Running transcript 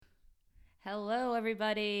Hello,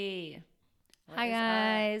 everybody. Hi,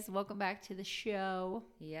 guys. Welcome back to the show.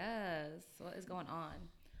 Yes. What is going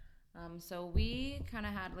on? So we kind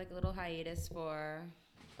of had like a little hiatus for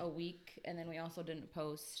a week, and then we also didn't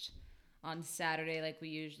post on Saturday like we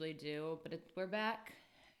usually do. But we're back,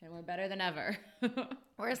 and we're better than ever.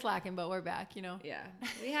 We're slacking, but we're back, you know? Yeah.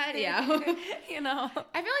 We had, yeah. You know?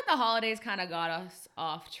 I feel like the holidays kind of got us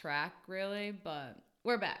off track, really, but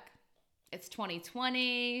we're back. It's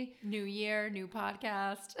 2020. New year, new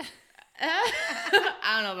podcast.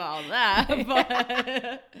 I don't know about all that,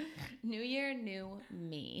 but new year, new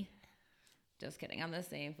me. Just kidding. I'm the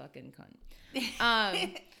same fucking cunt.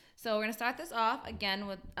 So we're going to start this off again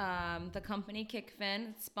with the company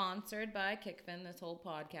Kickfin. It's sponsored by Kickfin, this whole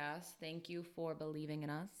podcast. Thank you for believing in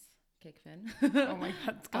us, Kickfin. Oh my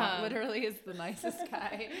God, Scott literally is the nicest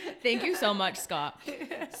guy. Thank you so much, Scott.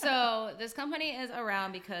 So this company is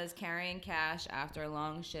around because carrying cash after a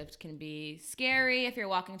long shift can be scary. If you're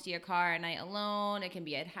walking to your car at night alone, it can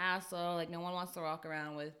be a hassle. Like, no one wants to walk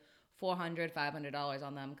around with $400, $500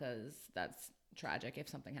 on them because that's tragic if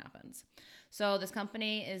something happens. So this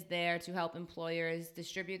company is there to help employers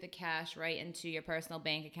distribute the cash right into your personal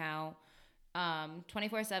bank account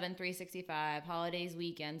 24/7, 365, holidays,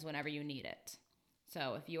 weekends, whenever you need it.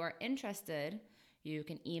 So if you are interested, you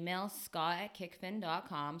can email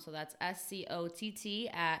scott@kickfin.com. So that's SCOTT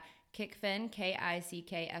at kickfin,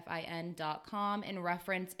 KICKFIN.com, and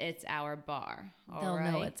reference It's Our Bar. They'll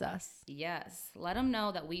know it's us. Yes. Let them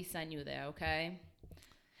know that we sent you there, okay?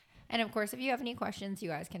 And of course, if you have any questions, you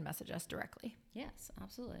guys can message us directly. Yes,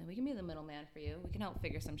 absolutely. We can be the middleman for you. We can help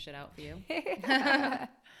figure some shit out for you.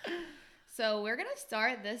 So we're going to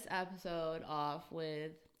start this episode off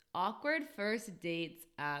with awkward first dates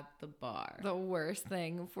at the bar. The worst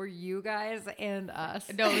thing for you guys and us.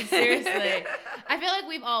 No, seriously. I feel like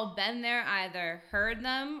we've all been there, either heard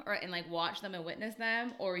them and like watched them and witnessed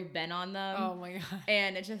them, or we've been on them. Oh my God.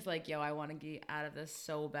 And it's just like, yo, I want to get out of this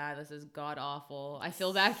so bad. This is god awful. I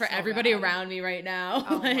feel bad for So everybody bad. around me right now.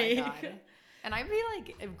 Oh my God. And I feel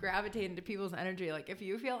like gravitating to people's energy. Like, if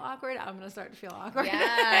you feel awkward, I'm going to start to feel awkward.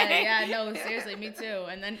 Yeah, no, seriously, me too.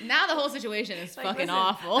 And then now the whole situation is like, fucking listen,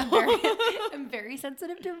 awful. I'm very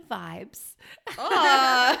sensitive to vibes.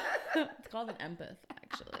 It's called an empath,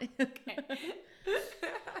 actually. Okay.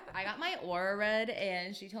 I got my aura read,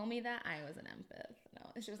 and she told me that I was an empath.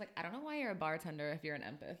 No, she was like, I don't know why you're a bartender if you're an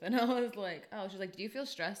empath. And I was like, oh, she was like, do you feel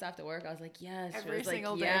stressed after work? I was like, yes. Every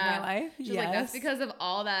single day of my life. She was like, that's because of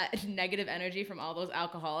all that negative energy from all those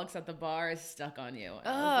alcoholics at the bar is stuck on you. And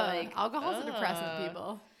I was like, alcohol's a depressing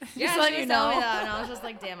people. Yeah, Just she was telling me that, and I was just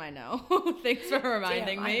like, damn, I know. Thanks for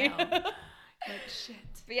reminding me. Like, shit.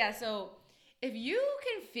 But yeah, so if you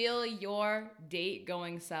can feel your date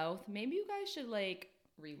going south, maybe you guys should like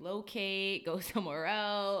relocate, go somewhere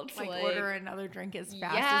else, like order another drink as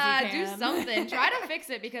fast as you can. Yeah, do something. Try to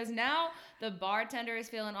fix it, because now the bartender is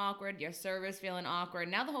feeling awkward, your server's feeling awkward.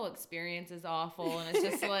 Now the whole experience is awful, and it's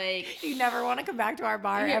just like, you never want to come back to our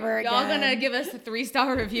bar ever again. Y'all gonna give us a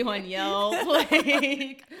 3-star review on Yelp,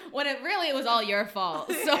 like, when it was all your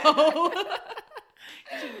fault. So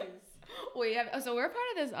so we're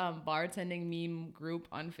part of this bartending meme group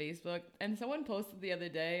on Facebook, and someone posted the other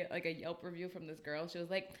day like a Yelp review from this girl. She was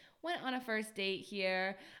like, went on a first date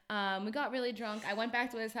here, we got really drunk, I went back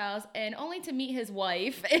to his house and only to meet his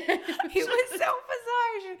wife. It was so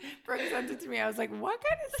bizarre. Brooke sent it to me. I was like, what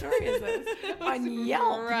kind of story is this? On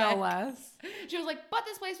Yelp, no less. She was like, but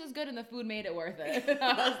this place was good and the food made it worth it.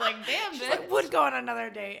 I was like, damn, she's like, would go on another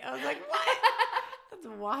date. I was like, what? That's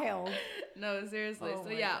wild. No, seriously. Oh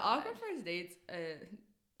so yeah, God. awkward first dates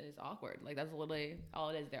is awkward. Like, that's literally all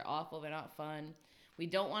it is. They're awful. They're not fun. We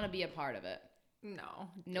don't want to be a part of it. No.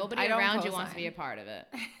 Nobody around you wants to be a part of it.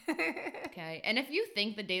 Okay. And if you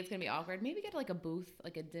think the date's going to be awkward, maybe get like a booth,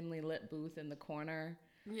 like a dimly lit booth in the corner.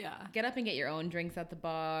 Yeah. Get up and get your own drinks at the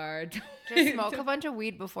bar. Just smoke a bunch of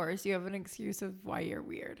weed before, so you have an excuse of why you're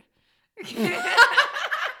weird.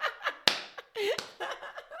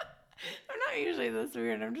 I'm not usually this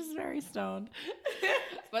weird. I'm just very stoned.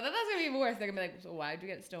 But then that's going to be even worse. They're going to be like, so why did you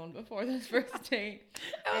get stoned before this first date?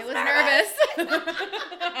 I was nervous.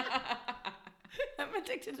 I'm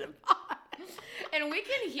addicted to pot. And we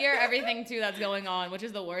can hear everything too that's going on, which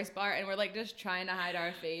is the worst part. And we're like just trying to hide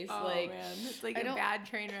our face. Oh like, man, it's like a bad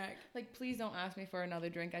train wreck. Like, please don't ask me for another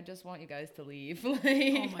drink. I just want you guys to leave. Like,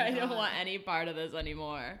 I don't want any part of this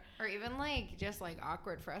anymore. Or even like just like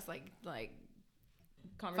awkward for us, like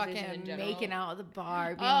conversation in fucking general. making out at the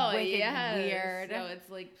bar, being wicked weird. No, it's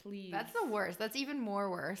like, please. That's the worst. That's even more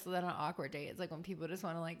worse than an awkward date. It's like when people just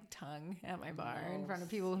want to like tongue at my bar in front of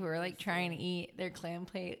people who are like trying to eat their clam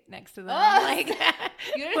plate next to them. Like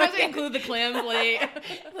you didn't have to include the clam plate.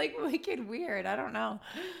 Like wicked weird. I don't know.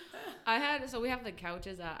 We have the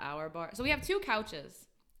couches at our bar. So we have 2 couches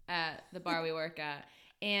at the bar we work at.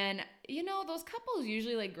 And, you know, those couples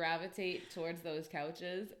usually, like, gravitate towards those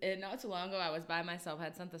couches. And not too long ago, I was by myself,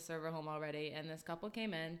 had sent the server home already, and this couple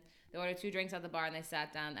came in. They ordered 2 drinks at the bar, and they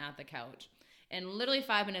sat down at the couch. And literally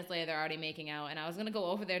 5 minutes later, they're already making out. And I was going to go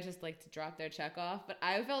over there just, like, to drop their check off. But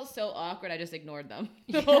I felt so awkward, I just ignored them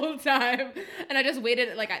the whole time. And I just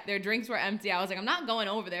waited. Like, their drinks were empty. I was like, I'm not going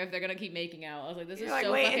over there if they're going to keep making out. I was like, this is like,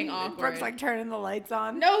 so fucking awkward. Brooke's, like, turning the lights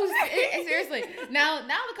on. No, seriously. Now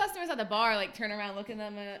the customers at the bar, like, turn around looking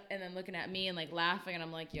at them and then looking at me and, like, laughing. And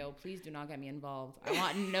I'm like, yo, please do not get me involved. I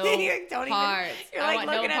want no parts. You're, like,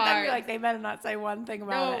 looking at them. You're like, they better not say one thing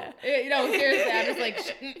about it. No, seriously. I'm just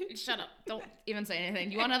like, shut up. Don't even say anything.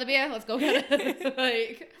 Do you want another beer? Let's go get it.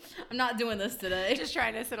 Like, I'm not doing this today. Just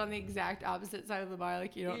trying to sit on the exact opposite side of the bar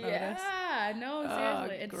like you don't notice. Yeah, no,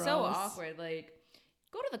 seriously. It's so awkward. Like,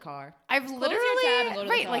 go to the car. I've Close literally, your tab and go to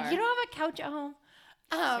the car. like, you don't have a couch at home.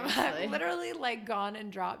 I've literally, like, gone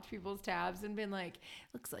and dropped people's tabs and been like,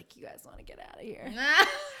 looks like you guys want to get out of here. And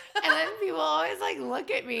then people always, like,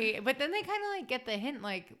 look at me. But then they kind of, like, get the hint,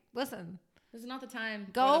 like, listen. This is not the time.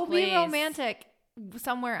 Go be romantic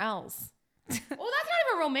somewhere else. Well, that's not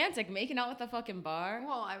even romantic. Making out with the fucking bar.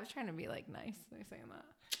 Well, I was trying to be, like, nice. They're saying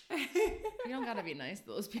that. You don't gotta be nice to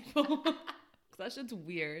those people. 'Cause that shit's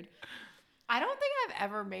weird. I don't think I've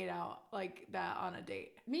ever made out like that on a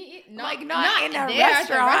date. Not in a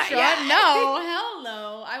restaurant. Yeah. No, hell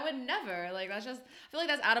no. I would never. Like, that's just, I feel like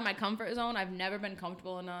that's out of my comfort zone. I've never been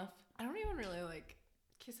comfortable enough. I don't even really, like,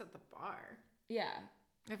 kiss at the bar. Yeah.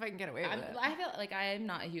 If I can get away with it. I feel like I am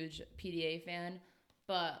not a huge PDA fan,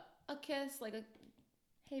 but a kiss, like a,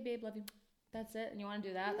 hey babe, love you. That's it. And you want to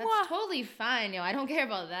do that? That's totally fine, yo. I don't care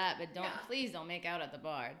about that, but please don't make out at the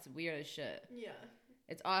bar. It's weird as shit. Yeah.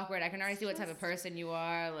 It's awkward. I can already see what type of person you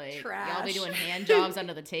are. Like, trash. Y'all be doing hand jobs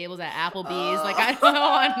under the tables at Applebee's. Like, I don't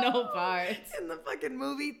want no parts. In the fucking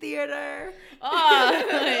movie theater. Oh,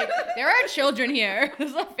 like, there are children here.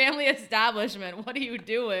 This is a family establishment. What are you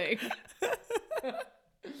doing?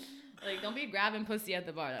 Like, don't be grabbing pussy at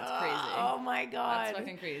the bar. That's crazy. Oh my God. That's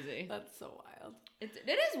fucking crazy. That's so wild. It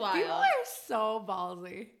is wild. People are so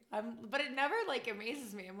ballsy. But it never, like,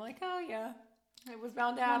 amazes me. I'm like, oh yeah, it was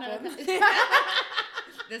bound to happen.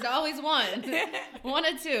 There's always one. One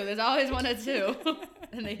or two. There's always one or two.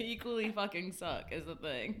 And they equally fucking suck is the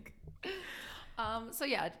thing. So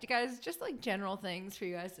yeah, you guys, just like general things for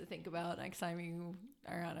you guys to think about next time you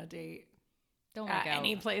are on a date. Don't make out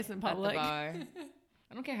any place in public. At the bar.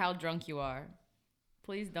 I don't care how drunk you are.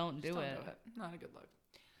 Please don't do it. Not a good look.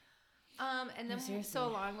 And then so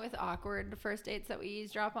along with awkward first dates that we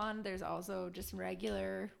eavesdrop on, there's also just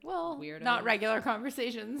regular, weird, not regular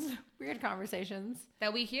conversations, weird conversations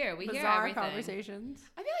that we hear. We hear bizarre everything. Conversations.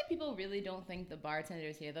 I feel like people really don't think the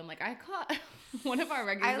bartenders hear them. Like, I caught one of our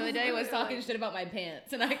regulars the other day was talking shit about my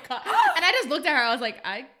pants, and I just looked at her. I was like,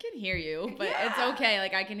 I can hear you, but it's okay.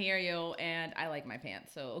 Like, I can hear you, and I like my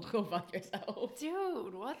pants, so go fuck yourself,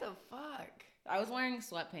 dude. What the fuck? I was wearing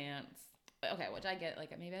sweatpants. Okay, which I get,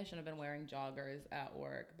 like, maybe I shouldn't have been wearing joggers at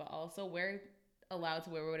work, but also we're allowed to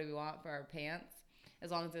wear whatever we want for our pants, as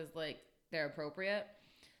long as it's, like, they're appropriate.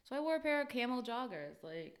 So I wore a pair of camel joggers,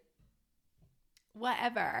 like.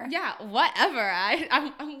 Whatever. Yeah, whatever.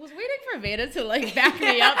 I was waiting for Veda to, like, back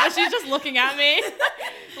me up, but she's just looking at me.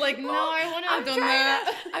 Like, no, I wouldn't have done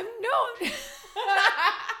that.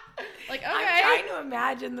 Like, okay. I'm trying to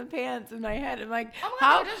imagine the pants in my head. I'm like,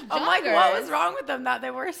 what was wrong with them that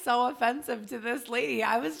they were so offensive to this lady?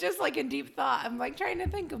 I was just like in deep thought. I'm like trying to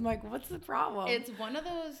think. I'm like, what's the problem? It's one of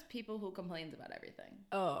those people who complains about everything.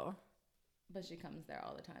 Oh. But she comes there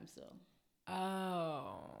all the time still.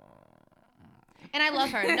 Oh. And I love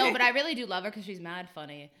her. No, but I really do love her because she's mad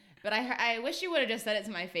funny. But I wish she would have just said it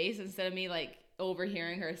to my face instead of me, like,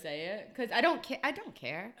 overhearing her say it, because I don't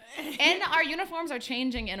care. And our uniforms are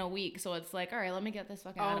changing in a week, so it's like, all right, let me get this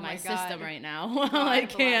fucking out of my system right now while I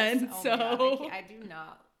can. I do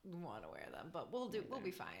not want to wear them, but we'll be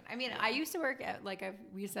fine. I mean, I used to work at, like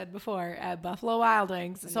we said before, at Buffalo Wild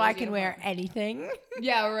Wings, so I can wear anything.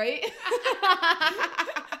 Yeah, right.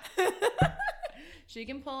 She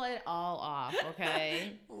can pull it all off,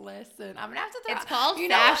 okay? Listen, I'm gonna have to throw. It's called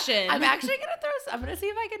fashion. I'm actually gonna I'm gonna see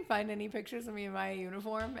if I can find any pictures of me in my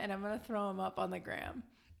uniform, and I'm gonna throw them up on the gram.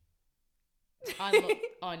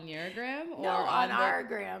 On your gram? Or no, on our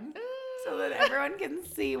gram. so that everyone can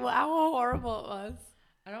see how horrible it was.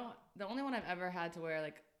 The only one I've ever had to wear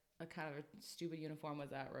like a kind of a stupid uniform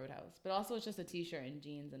was at Roadhouse, but also it's just a t-shirt and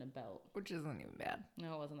jeans and a belt, which isn't even bad.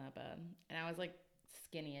 No, it wasn't that bad, and I was like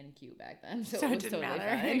skinny and cute back then, so it was didn't totally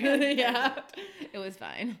matter. fine. Yeah, it was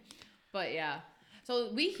fine. But yeah,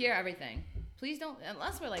 so we hear everything. Please don't,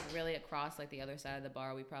 unless we're like really across like the other side of the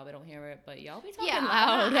bar, we probably don't hear it. But y'all be talking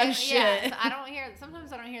loud as shit. Yeah, so I don't hear.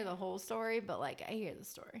 Sometimes I don't hear the whole story, but like I hear the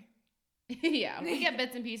story. Yeah, we get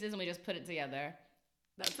bits and pieces and we just put it together.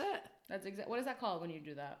 That's it. That's what is that called when you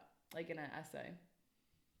do that? Like in an essay.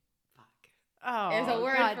 Fuck. Oh, there's a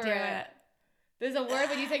word God for damn it. There's a word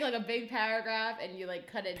when you take like a big paragraph and you like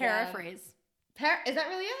cut it Paraphrase. down. Is that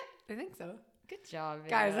really it? I think so. Good job,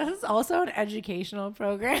 guys. This is also an educational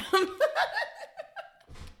program.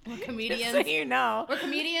 We're comedians. Just so you know. We're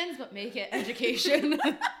comedians, but make it education.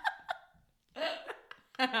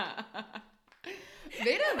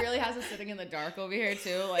 Veda really has us sitting in the dark over here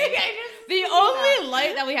too. Like the only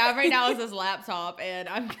light that we have right now is this laptop, and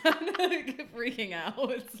I'm kind of freaking out.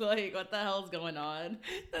 It's like, what the hell's going on?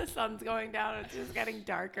 The sun's going down. It's just getting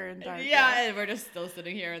darker and darker. Yeah, and we're just still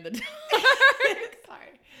sitting here in the dark.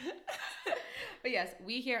 Sorry. But yes,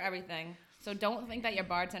 we hear everything. So don't think that your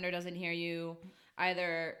bartender doesn't hear you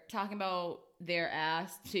either talking about their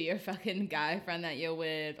ass to your fucking guy friend that you're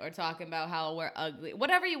with, or talking about how we're ugly.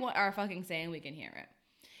 Whatever you are fucking saying, we can hear it.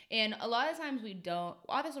 And a lot of times we don't.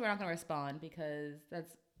 Obviously, we're not going to respond because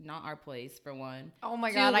that's not our place, for one. Oh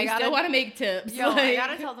my God. I still want to make tips. Yo, I got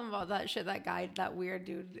to tell them about that shit that weird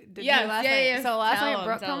dude did last night. Yeah. So last night,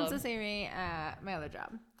 Brooke comes to see me at my other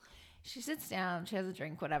job. She sits down. She has a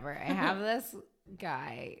drink, whatever. I have this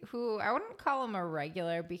guy who I wouldn't call him a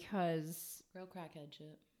regular because... Real crackhead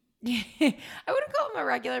shit. I wouldn't call him a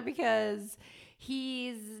regular because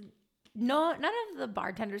he's none of the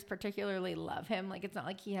bartenders particularly love him. Like, it's not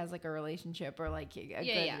like he has like a relationship or like a good,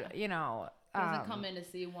 you know. He doesn't come in to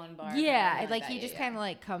see one bar. Yeah, like he just kind of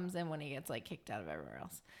like comes in when he gets like kicked out of everywhere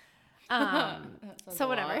else. So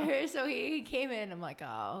whatever. So he came in. I'm like,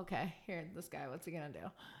 oh, okay. Here, this guy, what's he gonna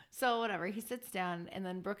do? So whatever. He sits down, and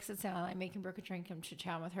then Brooke sits down. I'm making Brooke a drink. I'm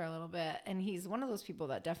chit-chatting with her a little bit, and he's one of those people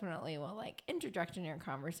that definitely will like interject in your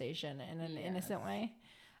conversation in an innocent way.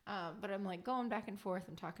 But I'm like going back and forth.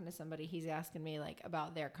 I'm talking to somebody. He's asking me like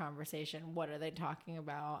about their conversation. What are they talking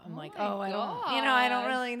about? I'm like, I don't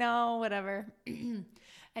really know. Whatever. And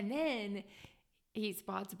then he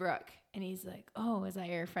spots Brooke, and he's like, oh, is that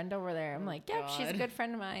your friend over there? I'm like, yep, she's a good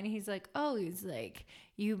friend of mine. He's like,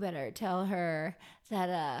 you better tell her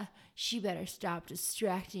that she better stop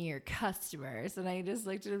distracting your customers. And I just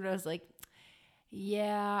looked at him and I was like,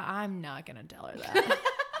 yeah, I'm not going to tell her that.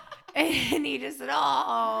 And he just said, that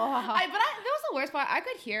was the worst part. I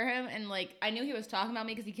could hear him, and like I knew he was talking about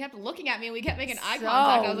me because he kept looking at me and we kept making eye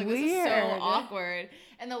contact. I was like, this is so awkward.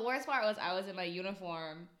 And the worst part was I was in my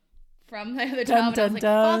uniform from the other job, and I was like,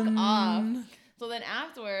 fuck off. So then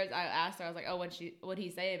afterwards, I asked her, I was like, oh, what'd he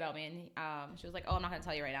say about me? And she was like, oh, I'm not going to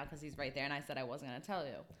tell you right now because he's right there. And I said I wasn't going to tell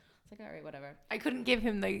you. I was like, all right, whatever. I couldn't give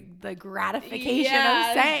him the gratification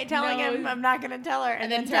of telling him I'm not going to tell her.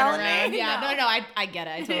 And then telling me. Yeah, no, I get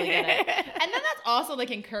it. I totally get it. And then that's also like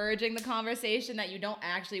encouraging the conversation that you don't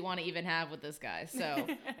actually want to even have with this guy. So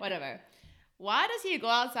whatever. Why does he go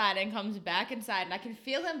outside and comes back inside, and I can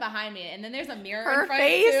feel him behind me, and then there's a mirror in front too? Her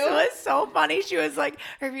face was so funny. She was like,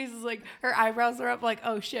 her face is like, her eyebrows are up like,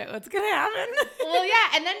 oh shit, what's going to happen? Well,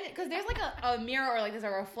 yeah, and then, because there's like a mirror, or like there's a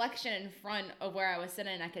reflection in front of where I was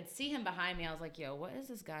sitting, and I could see him behind me. I was like, yo, what is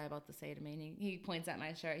this guy about to say to me? And he points at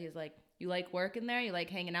my shirt. He's like, you like working there? You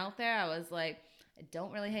like hanging out there? I was like, I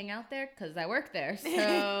don't really hang out there because I work there,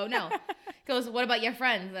 so no. He goes, what about your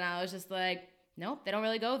friends? And I was just like, nope, they don't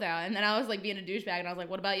really go there. And then I was like being a douchebag, and I was like,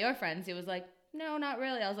 what about your friends? He was like, no, not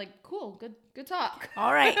really. I was like, cool, good talk.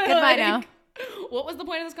 All right, goodbye now. What was the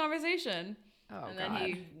point of this conversation? Oh, and then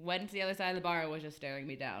he went to the other side of the bar and was just staring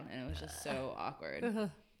me down, and it was just so awkward.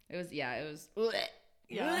 It was. Yeah.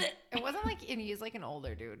 It wasn't like, and he's like an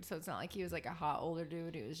older dude, so it's not like he was like a hot older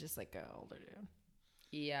dude. He was just like an older dude.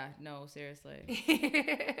 Yeah, no, seriously.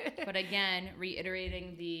 But again,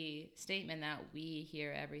 reiterating the statement that we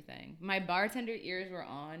hear everything. My bartender ears were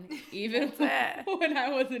on, even when I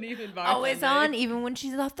wasn't even bartending. Always on, even when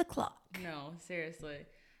she's off the clock. No, seriously.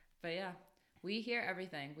 But yeah, we hear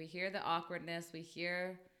everything. We hear the awkwardness. We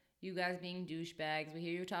hear you guys being douchebags. We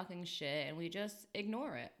hear you talking shit, and we just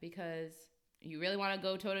ignore it because you really want to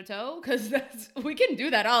go toe-to-toe? Because we can do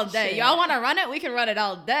that all day. Shit. Y'all want to run it? We can run it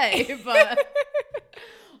all day, but...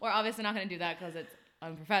 We're obviously not going to do that because it's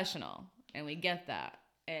unprofessional, and we get that.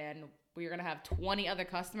 And we're going to have 20 other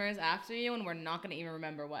customers after you, and we're not going to even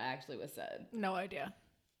remember what actually was said. No idea.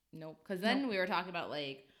 Nope. Because then we were talking about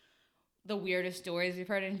like the weirdest stories we've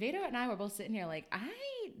heard, and Vito and I were both sitting here like, I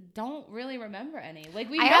don't really remember any. Like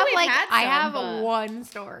we know we've had some, I have one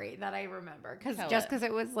story that I remember because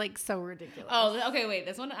it was like so ridiculous. Oh, okay, wait.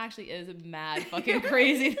 This one actually is mad fucking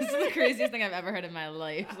crazy. This is the craziest thing I've ever heard in my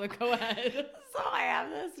life. So go ahead. So I have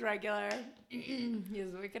this regular.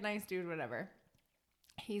 He's like a nice dude, whatever.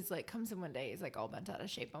 He's like comes in one day. He's like all bent out of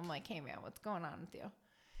shape. I'm like, hey man, what's going on with you?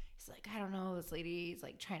 He's like, I don't know, this lady's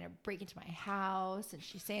like trying to break into my house and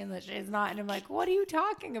she's saying that she's not. And I'm like, what are you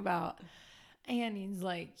talking about? And he's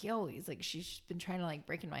like, she's been trying to like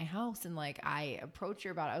break in my house. And like, I approached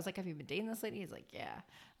her about it. I was like, have you been dating this lady? He's like, yeah.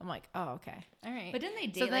 I'm like, oh, okay. All right. But didn't they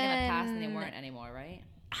date in the past and they weren't anymore, right?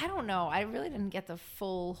 I don't know. I really didn't get the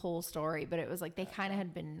whole story, but it was like they kind of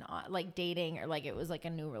had been like dating or like it was like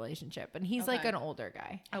a new relationship. And he's like an older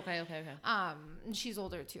guy. Okay. And she's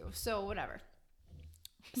older too. So whatever.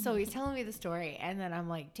 So he's telling me the story, and then I'm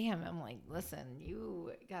like, damn, listen,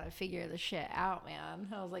 you got to figure this shit out, man.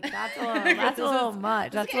 I was like, that's a little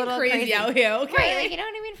much. That's a little crazy out here, okay? Right, like, you know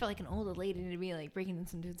what I mean? For like an older lady to be like breaking in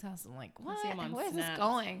some dude's house, I'm like, what? Where is this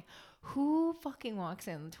going? Who fucking walks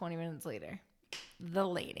in 20 minutes later? The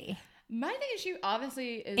lady. My thing is she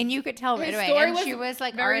obviously is. And you could tell right away. And she was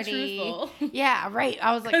like very already. Truthful. Yeah, right.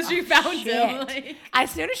 I was like, because she found him. Like.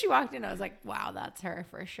 As soon as she walked in, I was like, wow, that's her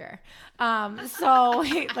for sure. So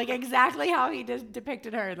like exactly how he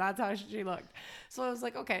depicted her. That's how she looked. So I was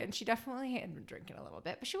like, okay. And she definitely had been drinking a little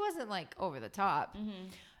bit, but she wasn't like over the top.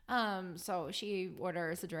 Mm-hmm. So she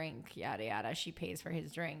orders a drink, yada, yada. She pays for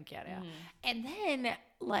his drink, yada, yada. And then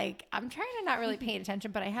like, I'm trying to not really pay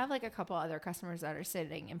attention, but I have like a couple other customers that are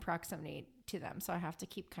sitting in proximity to them. So I have to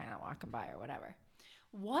keep kind of walking by or whatever.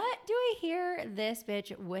 What do I hear this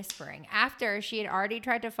bitch whispering after she had already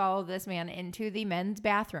tried to follow this man into the men's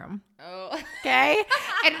bathroom? Oh. Okay.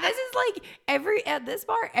 And this is like at this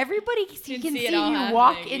bar, everybody can see you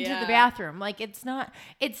walk into the bathroom. Like it's not,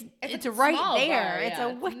 it's right there. Bar, it's a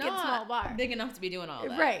wicked small bar. Big enough to be doing all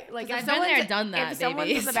that. Right. Like if I've been there, done that, if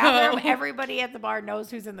someone's in the bathroom, everybody at the bar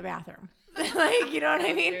knows who's in the bathroom. Like, you know what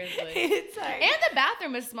I mean? It's like, and the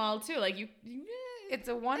bathroom is small too. Like you it's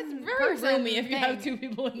a one It's very roomy if you have two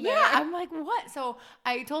people in there. Yeah, I'm like, what? So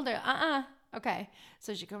I told her, okay.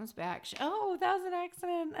 So she comes back. That was an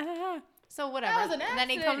accident. So whatever. That was an accident. And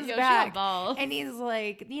then he comes back and he's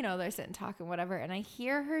like, they're sitting talking, whatever. And I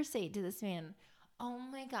hear her say to this man, oh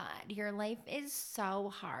my God, your life is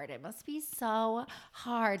so hard. It must be so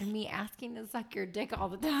hard, me asking to suck your dick all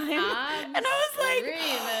the time. And I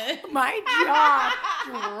was like, my jaw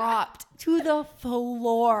dropped to the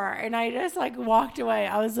floor. And I just like walked away.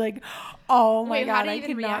 I was like, oh my God, I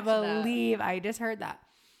cannot believe I just heard that.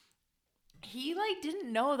 He like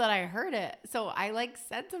didn't know that I heard it. So I like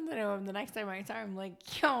said something to him the next time I saw him, like,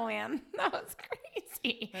 yo man, that was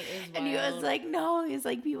crazy. That is wild. And he was like, no, he's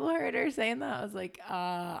like, people heard her saying that. I was like,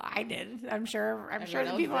 I did. I'm sure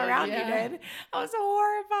the people around you did. I was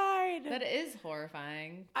horrified. That is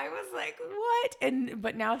horrifying. I was like, what?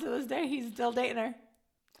 But now to this day, he's still dating her.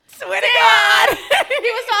 Swear to God. He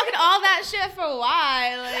was talking all that shit for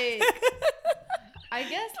why? Like, I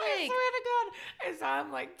guess I swear to God, I saw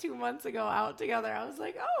him like 2 months ago out together. I was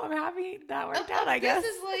like, oh, I'm happy that worked out, I guess.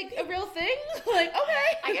 This is like a real thing? Like,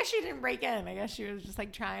 okay. I guess she didn't break in. I guess she was just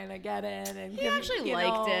like trying to get in. And he actually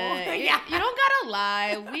liked it. Yeah. You don't gotta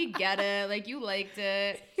lie. We get it. Like, you liked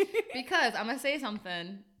it. Because I'm gonna say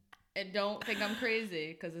something. And don't think I'm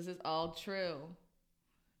crazy, because this is all true.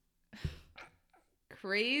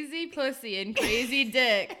 Crazy pussy and crazy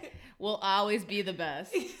dick will always be the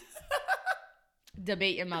best.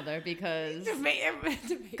 Debate your mother, because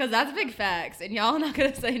that's big facts, and y'all not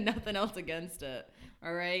gonna say nothing else against it.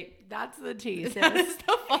 All right, that's the tea. That's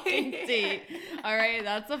the fucking tea. All right,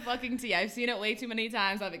 that's the fucking tea. I've seen it way too many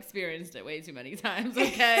times. I've experienced it way too many times.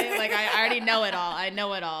 Okay, like I already know it all. I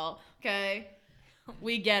know it all. Okay,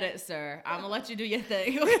 we get it, sir. I'm gonna let you do your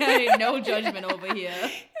thing. Okay, no judgment over here.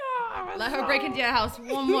 Let her break into your house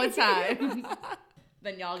one more time.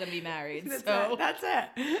 Then y'all gonna be married. That's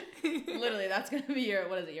it. Literally, that's gonna be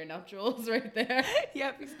your nuptials right there.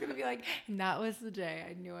 Yep, he's gonna be like, and that was the day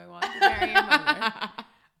I knew I wanted to marry your mother.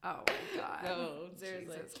 Oh my God. No,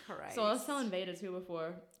 seriously. Jesus Christ. So I was telling Veda too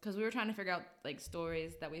before, because we were trying to figure out like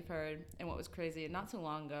stories that we've heard and what was crazy. Not too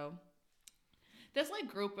long ago, this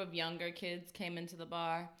like group of younger kids came into the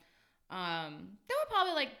bar. They were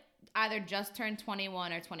probably like either just turned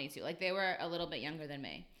 21 or 22. Like they were a little bit younger than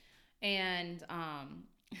me. And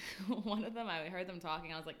one of them, I heard them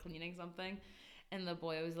talking. I was like cleaning something, and the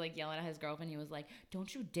boy was like yelling at his girlfriend. He was like,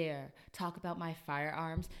 "Don't you dare talk about my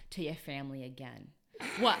firearms to your family again."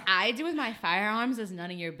 what I do with my firearms is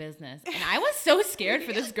none of your business. And I was so scared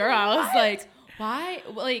for this girl. I was like, why?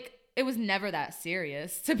 Like, it was never that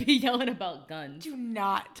serious to be yelling about guns. Do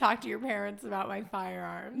not talk to your parents about my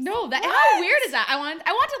firearms. No, how weird is that? I want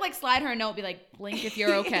to like slide her a note, be like, blink if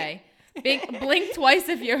you're okay. Blink twice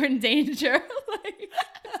if you're in danger. Like,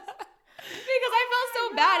 because I felt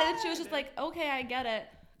so bad. And then she was just like, okay, I get it.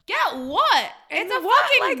 Get what? It's a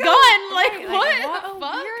fucking gun. What the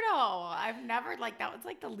fuck? Weirdo. I've never, like, that was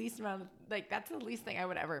like the least amount of, like, that's the least thing I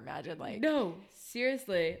would ever imagine. Like, no,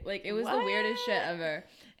 seriously. Like, it was the weirdest shit ever.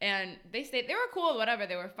 And they were cool, whatever.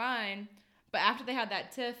 They were fine. But after they had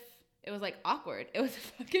that tiff, it was like awkward. It was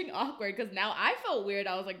fucking awkward because now I felt weird.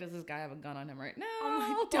 I was like, does this guy have a gun on him right now? I'm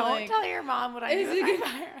like, don't tell your mom what I do with my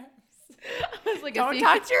firearms. I was like, don't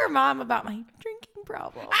talk to your mom about my drinking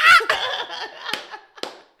problem.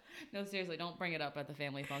 No, seriously, don't bring it up at the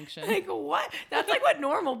family function. Like, what? That's like what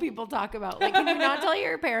normal people talk about. Like, can you not tell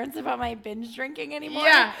your parents about my binge drinking anymore?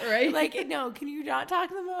 Yeah, right? Like, no, can you not talk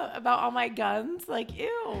to them about all my guns? Like,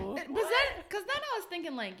 ew. Because then I was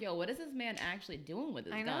thinking, like, yo, what is this man actually doing with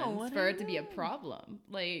his guns for it to be a problem?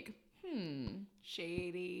 Like,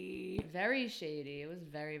 Shady. Very shady. It was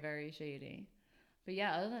very, very shady. But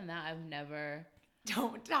yeah, other than that, I've never...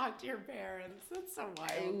 Don't talk to your parents. That's so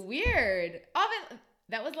wild. Weird.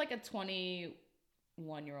 That was like a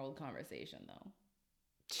 21-year-old conversation, though.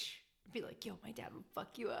 Be like, yo, my dad will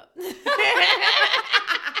fuck you up.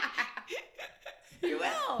 You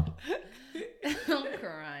will. I'm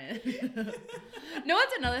crying. No,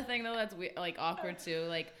 it's another thing, though, that's like awkward, too.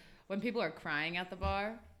 Like, when people are crying at the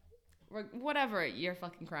bar, or whatever you're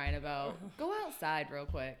fucking crying about, go outside real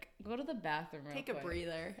quick. Go to the bathroom real quick. Take a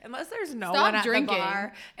breather. Unless there's no Stop one at drinking. the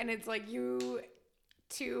bar, and it's like you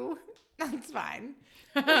two, that's fine.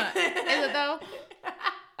 Is it though?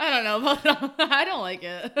 I don't know about that. I don't like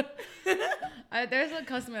it. There's a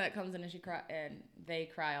customer that comes in and they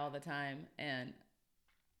cry all the time, and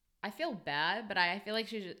I feel bad, but I feel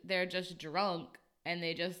like they're just drunk and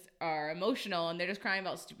they just are emotional and they're just crying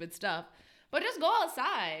about stupid stuff. But just go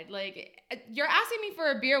outside. Like, you're asking me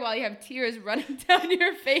for a beer while you have tears running down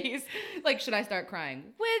your face. Like, should I start crying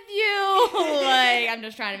with you? Like, I'm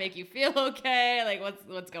just trying to make you feel okay. Like,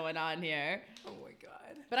 what's going on here? Oh my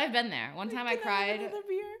god. But I've been there. One time I cried. Another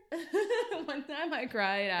beer? One time I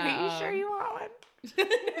cried. Are you sure you want one? Should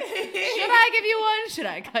I give you one? Should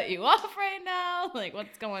I cut you off right now? Like,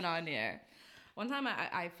 what's going on here? One time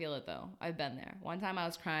I feel it though. I've been there. One time I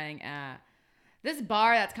was crying at this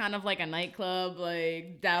bar that's kind of like a nightclub,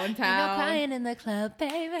 like downtown. No crying in the club,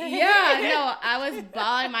 baby. Yeah, no, I was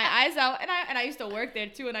bawling my eyes out, and I used to work there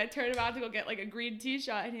too. And I turned around to go get like a green tea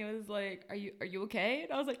shot, and he was like, "Are you okay?"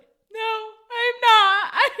 And I was like, "No, I'm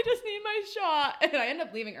not. I just need my shot." And I ended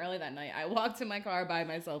up leaving early that night. I walked to my car by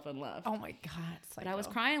myself and left. Oh my god! But I was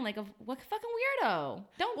crying like what fucking weirdo.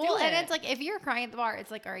 Don't do it. And it's like if you're crying at the bar,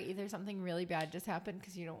 it's like, all right, either something really bad just happened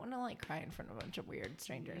because you don't want to like cry in front of a bunch of weird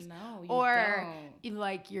strangers. No, you or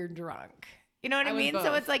don't. You're drunk. You know what I mean? both.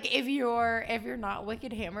 So it's like if you're not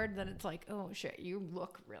wicked hammered, then it's like, oh shit, you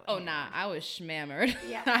look really. Oh nah, I was schmammered.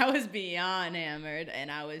 Yeah, I was beyond hammered,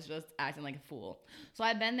 and I was just acting like a fool. So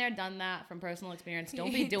I've been there, done that from personal experience.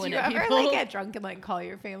 Don't be doing it, people. Do you ever like get drunk and like call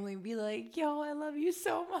your family and be like, "Yo, I love you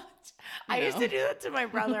so much"? No. I used to do that to my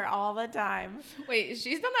brother all the time. Wait,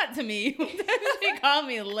 she's done that to me. She called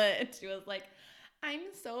me lit, and she was like, "I'm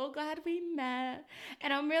so glad we met,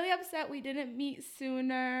 and I'm really upset we didn't meet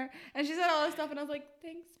sooner." And she said all this stuff, and I was like,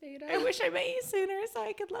 "Thanks, Veda. I wish I met you sooner so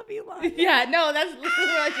I could love you longer." Yeah, no, that's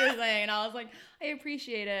literally what you're saying. I was like, I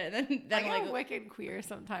appreciate it. And then I like get wicked queer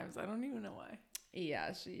sometimes. I don't even know why.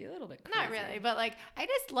 Yeah, she a little bit crazy. Not really, but like I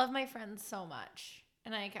just love my friends so much,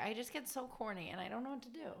 and I just get so corny, and I don't know what to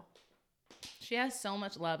do. She has so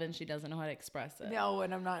much love, and she doesn't know how to express it. No,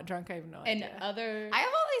 when I'm not drunk, I have no idea. And I have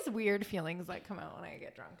all these weird feelings that come out when I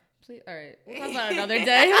get drunk. Please, all right, we'll talk about it another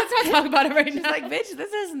day. Let's not talk about it right now. She's like, bitch,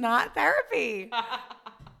 this is not therapy.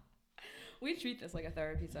 We treat this like a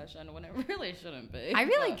therapy session when it really shouldn't be. I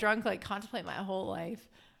feel like drunk, like contemplate my whole life.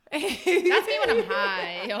 That's me when I'm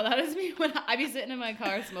high. Yo, that is me when I be sitting in my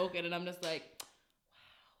car smoking, and I'm just like,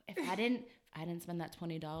 wow, if I didn't spend that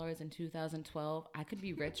 $20 in 2012, I could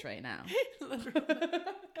be rich right now.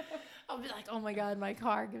 I'll be like, oh my god, my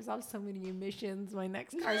car gives off so many emissions. My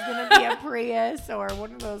next car is gonna be a Prius or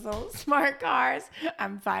one of those old smart cars.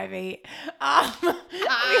 I'm 5'8".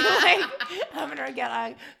 Like, I'm gonna get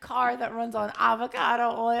a car that runs on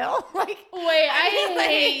avocado oil. Like, wait, I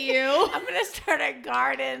hate you. I'm gonna start a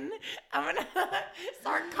garden. I'm gonna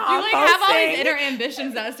start composting. You like have all these inner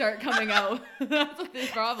ambitions that start coming out. That's what the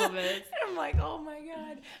problem is. I'm like, oh my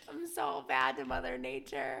god, I'm so bad to Mother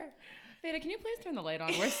Nature. Veda, can you please turn the light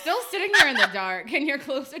on? We're still sitting here in the dark, and you're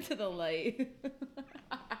closer to the light.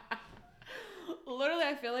 Literally,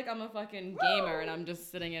 I feel like I'm a fucking gamer, and I'm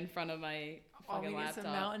just sitting in front of my fucking laptop.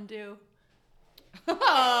 Some Mountain Dew. That's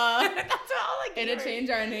all like. And to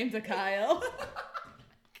change our name to Kyle.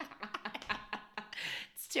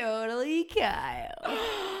 It's totally Kyle.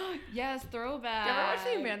 Yes, throwback. Did you ever watch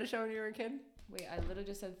the Amanda Show when you were a kid? Wait, I literally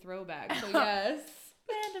just said throwback. So yes.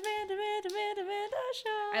 Amanda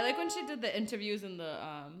Show. I like when she did the interviews in the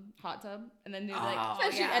hot tub, and then she'd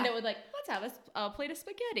end it with like, let's have a plate of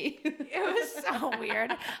spaghetti. It was so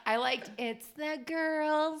weird. I liked It's the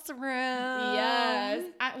Girls' Room. Yes.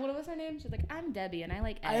 What was her name? She's like, I'm Debbie, and I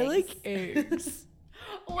like eggs. I like eggs.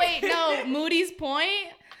 Wait, no, Moody's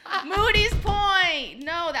Point? Moody's Point!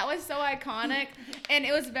 No, that was so iconic. And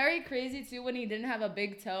it was very crazy, too, when he didn't have a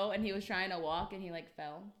big toe, and he was trying to walk, and he, like,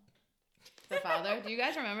 fell. The father. Do you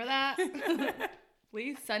guys remember that?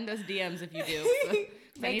 Please send us DMs if you do.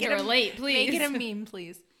 I need to relate, please. Make it a meme,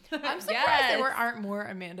 please. I'm surprised there aren't more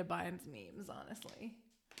Amanda Bynes memes, honestly.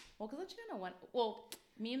 Well, because let's know when. Well,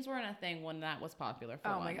 memes weren't a thing when that was popular. For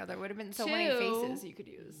my god, there would have been so many faces you could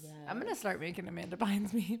use. Yes. I'm gonna start making Amanda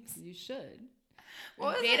Bynes memes. You should.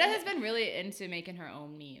 Veda has been really into making her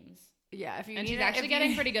own memes. Yeah, if you and she's actually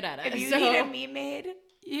getting pretty good at it. If you need a meme made,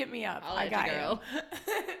 you hit me up. I got you.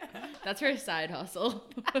 That's her side hustle.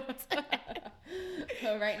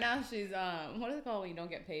 So right now she's what is it called when you don't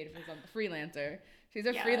get paid for something? Freelancer. She's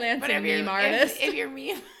a freelancer meme artist. If your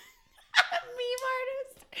meme artist,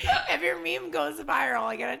 if your meme goes viral,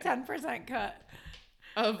 I get a 10% cut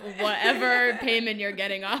of whatever payment you're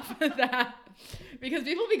getting off of that. Because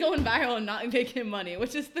people be going viral and not making money,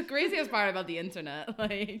 which is the craziest part about the internet.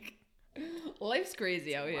 Like, life's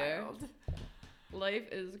crazy out here. Life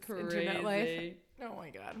is crazy. Internet life. Oh my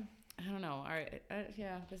god. I don't know. All right.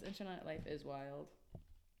 Yeah, this internet life is wild.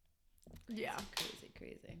 Yeah. It's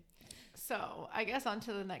crazy. So, I guess on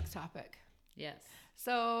to the next topic. Yes.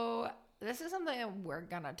 So, this is something that we're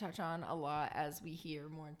going to touch on a lot as we hear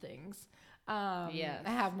more things. Yes.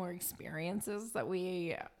 Have more experiences that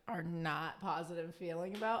we are not positive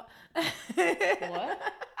feeling about. What?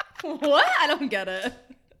 What? I don't get it.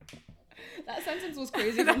 That sentence was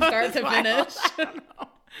crazy from start to finish. I don't know.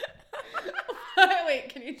 Wait,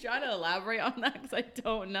 can you try to elaborate on that? Because I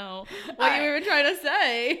don't know what you were trying to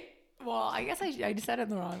say. Well, I guess I said it in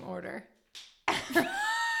the wrong order.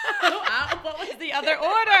 What was the other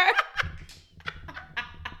order?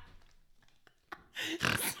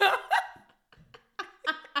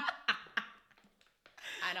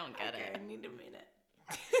 I don't get it. I need a minute.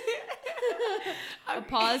 A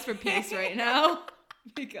pause for peace right now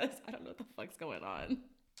because I don't know what the fuck's going on.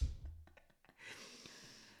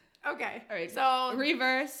 Okay. All right. So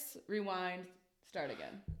reverse, rewind, start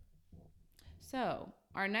again. So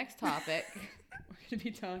our next topic we're going to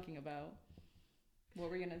be talking about. What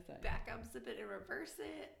were we going to say? Back up, zip it, and reverse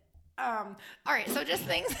it. All right. So just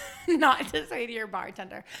things not to say to your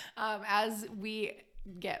bartender. As we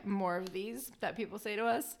get more of these that people say to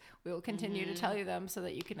us, we will continue to tell you them so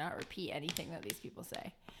that you cannot repeat anything that these people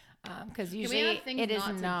say. Because usually it is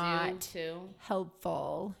not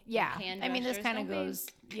helpful. Yeah. I mean, this kind of goes,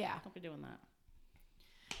 yeah. Don't be doing that.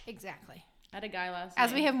 Exactly. I had a guy last night.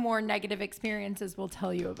 As we have more negative experiences, we'll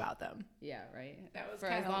tell you about them. Yeah, right. That was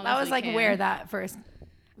like where that first.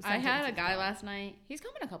 I had a guy last night. He's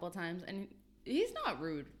come in a couple of times, and he's not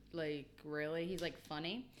rude. Like, really. He's, like,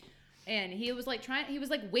 funny. And he was, like,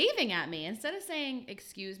 waving at me. Instead of saying,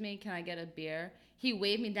 excuse me, can I get a beer? He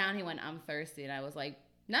waved me down. He went, I'm thirsty. And I was like,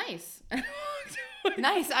 nice.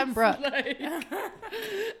 Nice. I'm Brooke.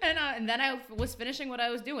 And then I was finishing what I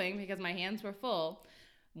was doing because my hands were full.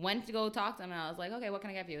 Went to go talk to him, and I was like, okay, what can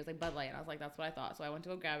I get for you? It was like Bud Light. And I was like, that's what I thought. So I went to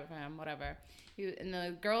go grab it for him, whatever. And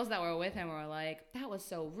the girls that were with him were like, that was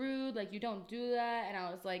so rude. Like, you don't do that. And I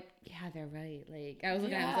was like, yeah, they're right. Like, I was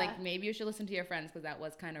looking at him, I was like, maybe you should listen to your friends because that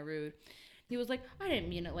was kind of rude. He was like, I didn't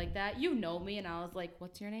mean it like that. You know me. And I was like,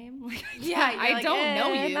 what's your name? Like, yeah, I don't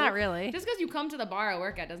know you. Not really. Just because you come to the bar I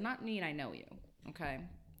work at does not mean I know you. Okay?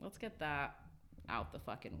 Let's get that out the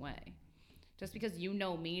fucking way. Just because you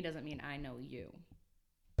know me doesn't mean I know you.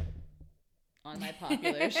 On my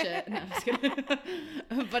popular shit. No, I'm just kidding.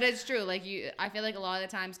 But it's true. Like, I feel like a lot of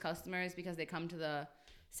the times customers, because they come to the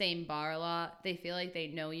same bar a lot, they feel like they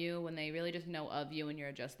know you when they really just know of you and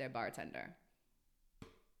you're just their bartender.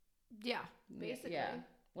 Yeah, basically. Yeah,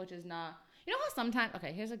 which is not... You know how sometimes...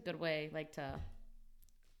 Okay, here's a good way, like, to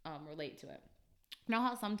relate to it. You know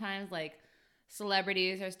how sometimes, like,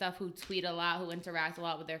 celebrities or stuff who tweet a lot, who interact a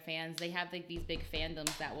lot with their fans, they have, like, these big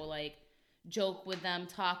fandoms that will, like, joke with them,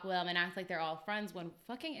 talk with them, and act like they're all friends when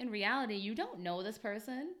fucking in reality, you don't know this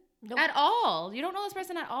person. Nope. At all. You don't know this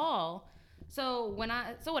person at all. So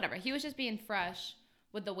whatever. He was just being fresh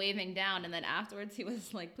with the waving down, and then afterwards he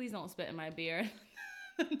was like, please don't spit in my beer.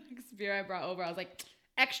 The next beer I brought over, I was like,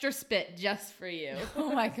 extra spit just for you.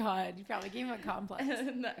 Oh my God. You probably gave him a complex.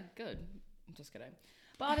 No, good. I'm just kidding.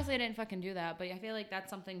 But honestly, I didn't fucking do that. But I feel like that's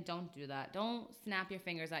something, don't do that. Don't snap your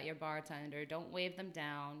fingers at your bartender. Don't wave them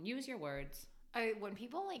down. Use your words. When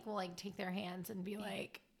people will take their hands and be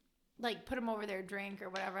like put them over their drink or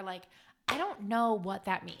whatever, I don't know what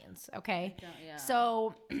that means, okay? Yeah.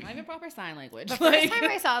 So not even proper sign language. The first time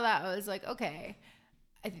I saw that, I was like, okay,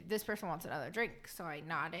 this person wants another drink. So I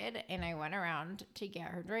nodded and I went around to get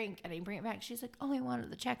her drink and I bring it back. She's like, oh, I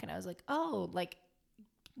wanted the check. And I was like, oh,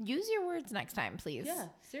 use your words next time, please. Yeah,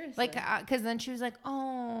 seriously. Because then she was like,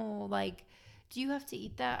 oh, do you have to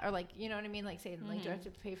eat that? Or you know what I mean? Saying do I have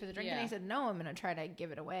to pay for the drink? Yeah. And I said, no, I'm going to try to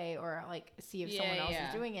give it away or see if someone else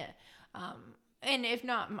is doing it. And if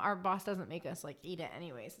not, our boss doesn't make us eat it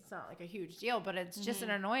anyways. It's not a huge deal, but it's just an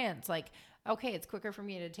annoyance. Okay, it's quicker for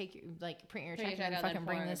me to take you, print your check and fucking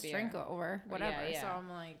bring this drink over, whatever. Yeah. So I'm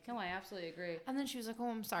like, no, I absolutely agree. And then she was like, oh,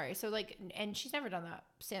 I'm sorry. So and she's never done that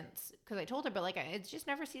since, because I told her, but it just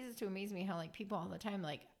never ceases to amaze me how people all the time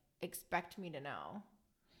expect me to know.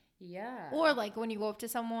 Yeah. Or when you go up to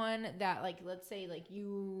someone that let's say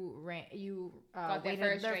you got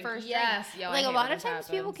their first drink. Yes. Yo, a lot of times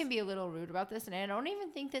people can be a little rude about this, and I don't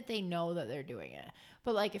even think that they know that they're doing it.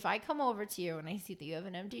 But if I come over to you and I see that you have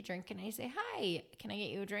an empty drink and I say, hi, can I get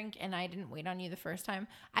you a drink? And I didn't wait on you the first time,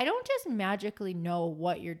 I don't just magically know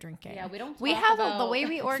what you're drinking. Yeah, we don't. We have the way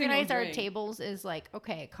we organize our tables is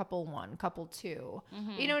okay, couple 1, couple 2.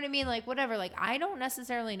 Mm-hmm. You know what I mean? Whatever. I don't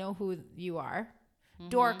necessarily know who you are.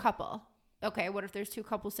 Door couple. Okay, what if there's 2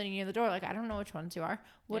 couples sitting near the door? I don't know which ones you are.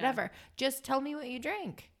 Whatever. Yeah. Just tell me what you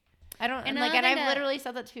drink. I don't and I've literally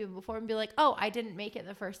said that to people before and be like, oh, I didn't make it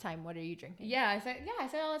the first time. What are you drinking? Yeah, I say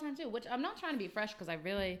it all the time too. Which I'm not trying to be fresh because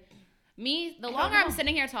the longer I'm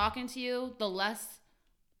sitting here talking to you, the less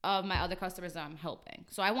of my other customers I'm helping.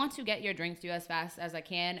 So I want to get your drink to you as fast as I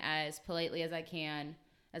can, as politely as I can,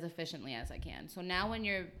 as efficiently as I can. So now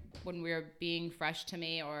when we're being fresh to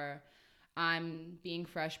me or I'm being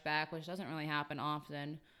fresh back, which doesn't really happen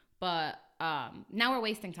often, but now we're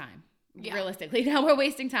wasting time. Yeah. Realistically, now we're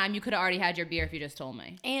wasting time. You could have already had your beer if you just told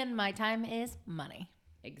me. And my time is money.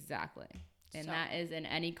 Exactly. And that is in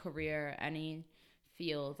any career, any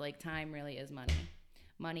field. Time really is money.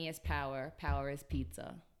 Money is power. Power is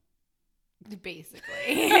pizza. Basically.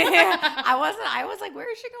 I was like,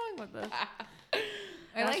 where is she going with this?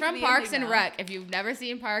 That's from Parks and Rec. If you've never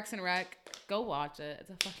seen Parks and Rec, go watch it. It's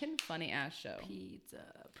a fucking funny ass show. Pizza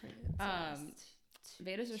Princess.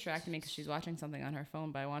 Vada's distracting me because she's watching something on her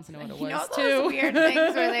phone, but I want to know what it was those too. Weird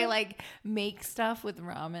things where they make stuff with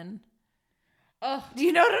ramen. Oh, do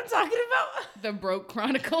you know what I'm talking about? The Broke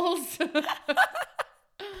Chronicles.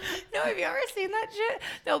 No, have you ever seen that shit?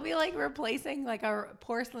 They'll be replacing a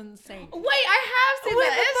porcelain sink. Wait, I have seen with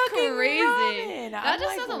that. It's crazy. Ramen. That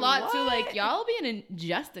just says a lot too. Y'all being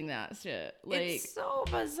ingesting that shit. It's so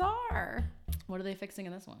bizarre. What are they fixing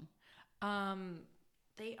in this one?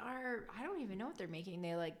 They are. I don't even know what they're making.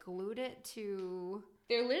 They glued it to.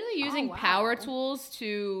 They're literally using power tools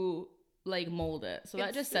to mold it. So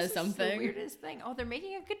that just says something. This is the weirdest thing. Oh, they're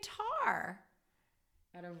making a guitar.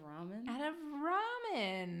 Out of ramen? Out of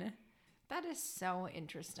ramen. That is so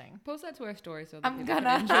interesting. Post that to our story so that I'm people gonna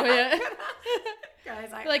can enjoy it. Guys,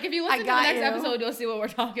 if you listen to the next episode, you'll see what we're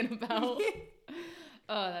talking about.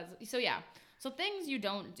 So things you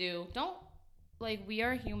don't do. Don't, we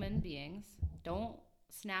are human beings. Don't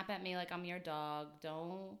snap at me like I'm your dog.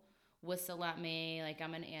 Don't whistle at me like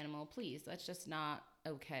I'm an animal. Please, that's just not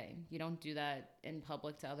okay. You don't do that in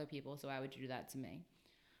public to other people, so why would you do that to me?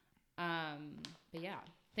 But yeah,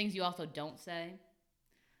 things you also don't say.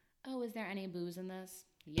 Oh, is there any booze in this?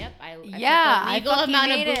 Yep, I put the legal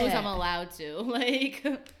amount of booze I'm allowed to.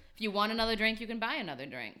 If you want another drink, you can buy another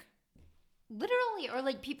drink. Literally, or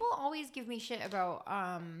people always give me shit about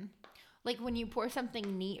when you pour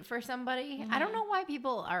something neat for somebody. Mm-hmm. I don't know why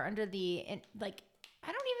people are under the I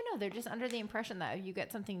don't even know. They're just under the impression that if you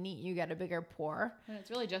get something neat, you get a bigger pour. And it's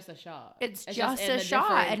really just a shot. It's just a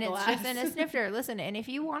shot, and it's just in a snifter. Listen, and if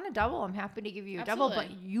you want a double, I'm happy to give you a double, but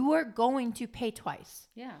you are going to pay twice.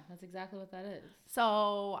 Yeah, that's exactly what that is.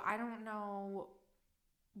 So I don't know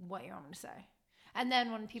what you want me to say. And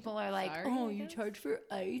then when people are like, oh, you charge for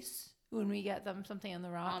ice when we get them something on the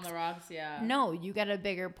rocks. On the rocks, yeah. No, you get a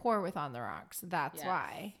bigger pour with on the rocks. That's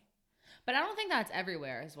why. But I don't think that's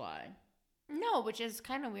everywhere is why. No, which is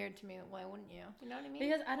kind of weird to me. Why wouldn't you? You know what I mean?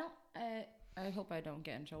 Because I don't. I hope I don't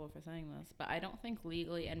get in trouble for saying this, but I don't think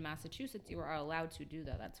legally in Massachusetts you are allowed to do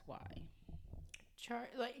that. That's why.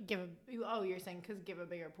 You're saying because give a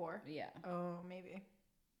bigger pour? Yeah. Oh, maybe.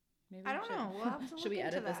 I don't know. We'll have to should we look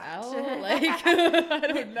edit into this that. out? Like, I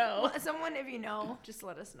don't know. Well, someone, if you know, just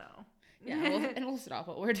let us know. Yeah, we'll stop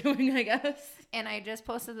what we're doing, I guess. And I just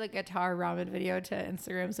posted the guitar ramen video to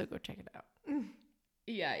Instagram, so go check it out.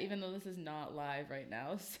 Yeah, even though this is not live right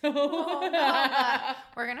now, so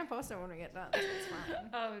we're gonna post it when we get done. So it's fine.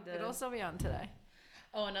 Oh, it'll still be on today.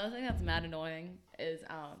 Oh, another thing that's mad annoying is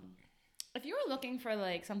if you were looking for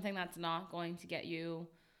like something that's not going to get you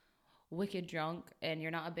wicked drunk and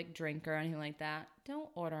you're not a big drinker or anything like that, don't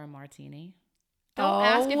order a martini. Don't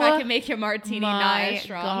ask if I can make your martini not as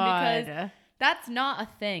strong because that's not a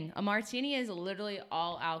thing. A martini is literally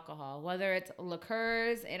all alcohol, whether it's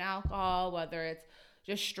liqueurs and alcohol, whether it's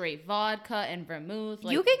just straight vodka and vermouth.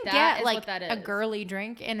 Like, you can get like a girly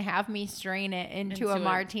drink and have me strain it into a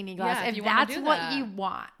martini glass. Yeah, if that's what you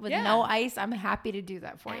want with no ice, I'm happy to do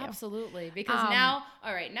that for you. Absolutely. Because now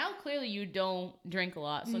clearly you don't drink a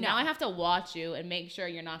lot. So now I have to watch you and make sure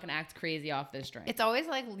you're not going to act crazy off this drink. It's always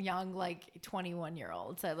like young, like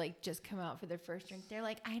 21-year-olds that like just come out for their first drink. They're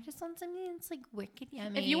like, I just want something that's like wicked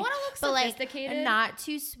yummy. If you want to look sophisticated. Like, not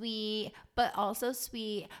too sweet, but also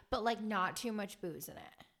sweet, but like not too much booze in it.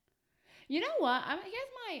 You know what?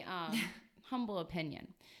 Here's my humble opinion.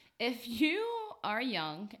 If you are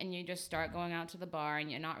young and you just start going out to the bar and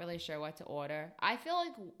you're not really sure what to order, I feel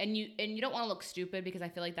like, and you don't want to look stupid because I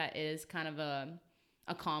feel like that is kind of a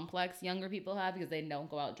complex younger people have because they don't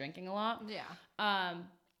go out drinking a lot. Yeah.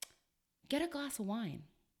 Get a glass of wine.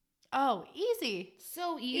 Oh, easy.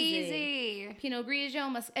 So easy. Pinot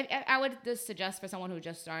Grigio. I would just suggest for someone who's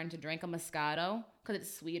just starting to drink a Moscato because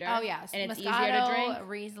it's sweeter. Oh, yeah. And it's easier to drink.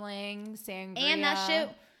 Riesling, Sangria. And that shit,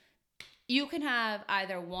 you can have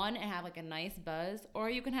either one and have like a nice buzz, or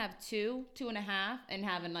you can have 2.5, and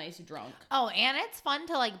have a nice drunk. Oh, and it's fun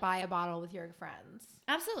to like buy a bottle with your friends.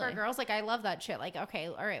 Absolutely. For girls, like I love that shit. Like, okay,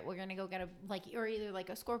 all right, we're gonna go get or either like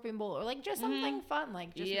a scorpion bowl or like just something fun,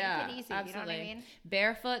 like just make it easy. Absolutely. You know what I mean?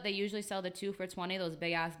 Barefoot, they usually sell the 2 for $20, those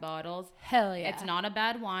big ass bottles. Hell yeah! It's not a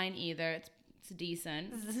bad wine either. It's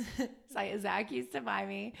decent. Zach used to buy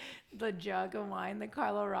me the jug of wine, the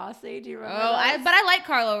Carlo Rossi. Do you remember? But I like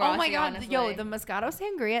Carlo Rossi. Oh my god, honestly. yo, the Moscato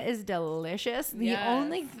Sangria is delicious. The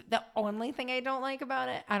only thing I don't like about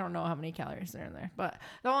it, I don't know how many calories are in there, but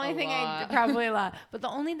the only thing probably a lot. But the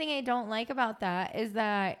only thing I don't like about that is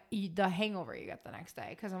that the hangover you get the next day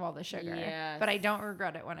because of all the sugar. Yes. But I don't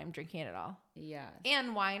regret it when I'm drinking it at all. Yeah.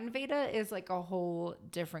 And wine Veda is like a whole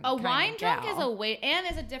different. A wine drunk is and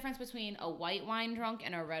there's a difference between a white wine drunk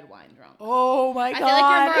and a red wine drunk. Oh my god! I feel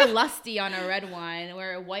like you're more lusty on a red wine,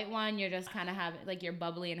 where a white wine you're just kind of like you're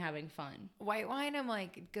bubbly and having fun. White wine, I'm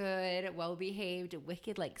like good, well behaved,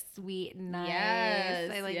 wicked, like sweet, nice.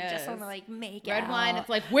 Yes, I just want to like make red out. Wine. It's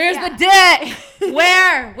like, where's the dick?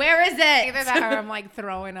 Where is it? Either that or I'm like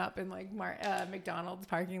throwing up in like McDonald's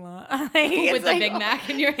parking lot with the Big Mac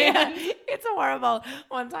in your hand. Yeah, it's horrible.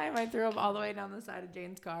 One time I threw up all the way down the side of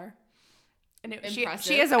Jane's car, and she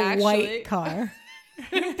has a white car.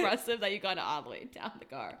 Impressive that you got it all the way down the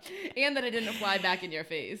car and that it didn't fly back in your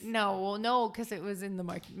face. No, because it was in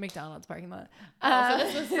the McDonald's parking lot. So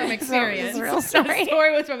this was from experience. So real story. The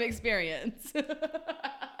story was from experience.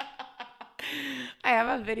 I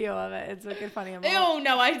have a video of it. It's wicked funny. Ew,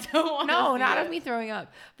 no, I don't want to No, not it. of me throwing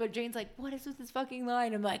up. But Jane's like, what is with this fucking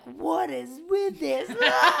line? I'm like, what is with this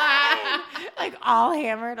line? Like all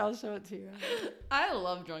hammered. I'll show it to you. I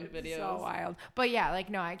love drunk videos. So wild. But yeah, like,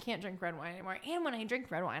 no, I can't drink red wine anymore. And when I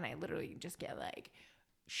drink red wine, I literally just get like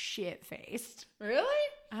shit-faced. Really?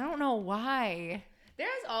 I don't know why. There's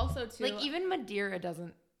also too. Like even Madeira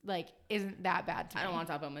isn't that bad to me. I don't want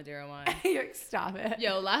to talk about Madeira wine. Stop it.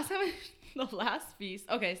 Yo, the last feast.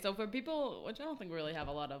 Okay, so for people, which I don't think we really have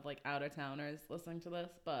a lot of like out of towners listening to this,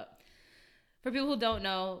 but for people who don't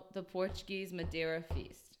know, the Portuguese Madeira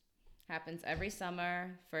feast happens every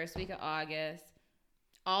summer, first week of August.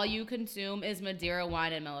 All you consume is Madeira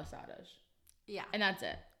wine and melisadas. Yeah. And that's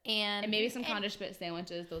it. And maybe some conde spit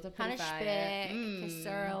sandwiches. Those are pretty fire.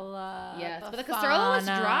 Casserole. Yes, but the casserole was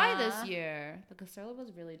dry this year. The casserole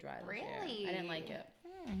was really dry this year. Really? I didn't like it.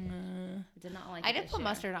 I did not like it. I did put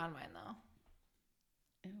mustard on mine though.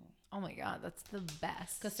 Ew. Oh my god, that's the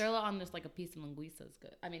best. Casserole on just like a piece of linguiça is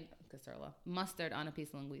good. I mean, casserole. Mustard on a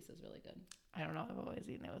piece of linguiça is really good. I don't know. I've always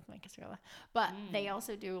eaten it with my casserole. But they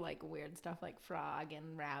also do like weird stuff like frog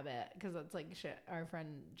and rabbit because that's like shit our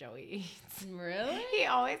friend Joey eats. Really? He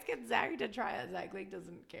always gets Zach to try it. Zach like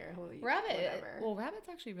doesn't care. He'll eat whatever. Well, rabbit's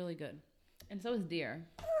actually really good. And so is deer.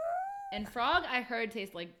 And frog, I heard,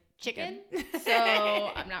 tastes like chicken.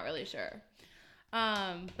 So I'm not really sure.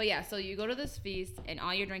 But yeah, so you go to this feast and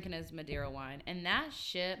all you're drinking is Madeira wine, and that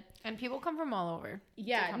shit. And people come from all over.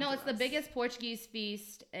 Yeah, no, it's the biggest Portuguese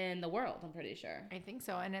feast in the world, I'm pretty sure. I think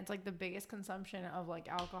so. And it's like the biggest consumption of like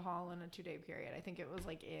alcohol in a 2-day period. I think it was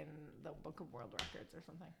like in the Book of World Records or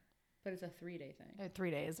something. But it's a 3-day thing.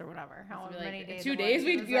 3 days or whatever. However many days. 2 days?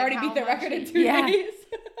 We already beat the record in 2 days.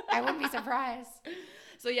 I wouldn't be surprised.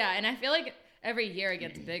 So yeah, and I feel like every year it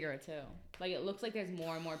gets bigger too. Like it looks like there's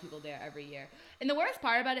more and more people there every year. And the worst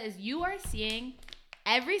part about it is you are seeing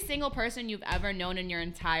every single person you've ever known in your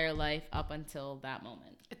entire life up until that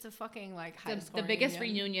moment. It's a fucking like high school the biggest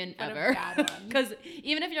reunion ever. Because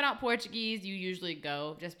even if you're not Portuguese, you usually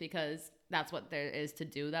go just because that's what there is to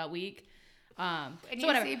do that week. And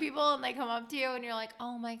you see people and they come up to you and you're like,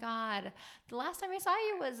 oh my God, the last time I saw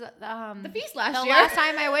you was the feast last year. The last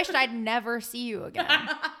time I wished I'd never see you again.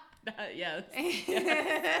 Yes.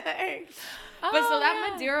 But so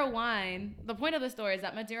that Madeira wine, the point of the story is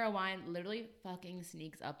that Madeira wine literally fucking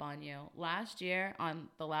sneaks up on you. Last year, on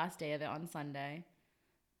the last day of it on Sunday.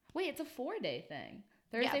 Wait, it's a 4-day thing.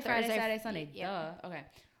 Thursday, Friday, Saturday, Sunday. Yeah. Duh. Okay.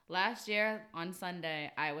 Last year on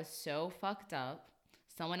Sunday, I was so fucked up.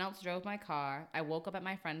 Someone else drove my car. I woke up at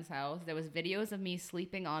my friend's house. There was videos of me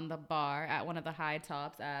sleeping on the bar at one of the high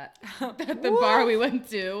tops at the bar we went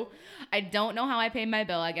to. I don't know how I paid my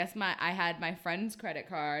bill. I guess I had my friend's credit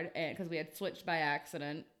card because we had switched by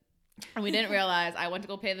accident. And we didn't realize. I went to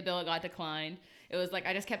go pay the bill. It got declined. It was like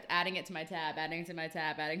I just kept adding it to my tab, adding to my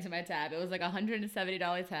tab, adding to my tab. It was like a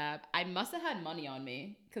 $170 tab. I must have had money on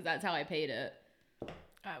me because that's how I paid it.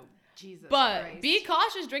 Oh. Jesus but Christ. Be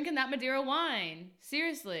cautious drinking that Madeira wine.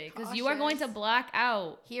 Seriously. Because you are going to black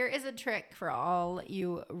out. Here is a trick for all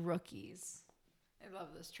you rookies. I love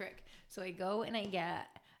this trick. So I go and I get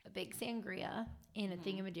a big sangria and a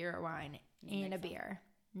thing of Madeira wine and a beer.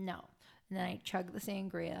 No. And then I chug the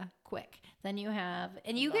sangria quick. Then you have,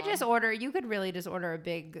 and you could really just order a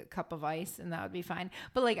big cup of ice and that would be fine.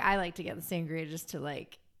 But like I like to get the sangria just to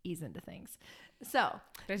like ease into things. So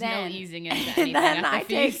there's no easing into anything. Then I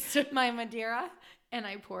take my Madeira and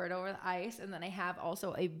I pour it over the ice, and then I have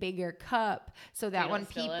also a bigger cup so that when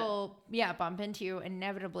people bump into you,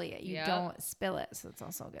 inevitably you don't spill it. So it's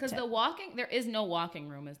also good. Because there is no walking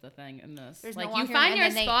room is the thing in this. There's like no you find your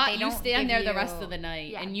spot, they you stand there the rest of the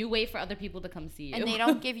night, and you wait for other people to come see you. And they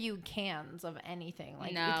don't give you cans of anything,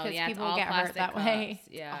 like because people get hurt that cups. way.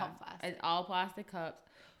 Yeah, it's all plastic cups.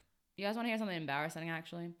 You guys want to hear something embarrassing?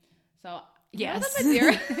 Actually, so. Yes.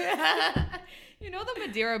 You know the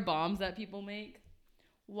Madeira bombs that people make?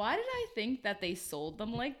 Why did I think that they sold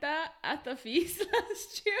them like that at the feast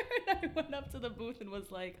last year? And I went up to the booth and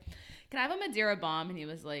was like, can I have a Madeira bomb? And he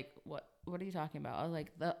was like, what are you talking about? I was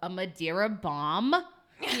like, a Madeira bomb?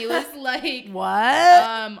 He was like, what?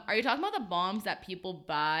 Are you talking about the bombs that people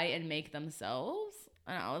buy and make themselves?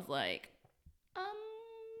 And I was like,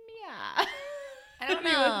 yeah. I don't know.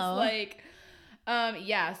 He was like,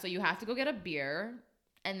 yeah, so you have to go get a beer,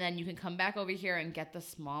 and then you can come back over here and get the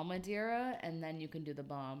small Madeira, and then you can do the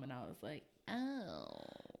bomb. And I was like, oh,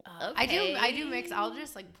 okay. I do mix. I'll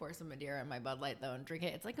just like pour some Madeira in my Bud Light though and drink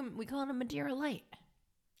it. It's like we call it a Madeira Light.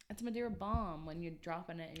 It's a Madeira bomb when you're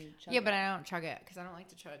dropping it and you chug it. Yeah, but I don't chug it because I don't like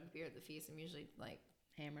to chug beer at the feast. I'm usually like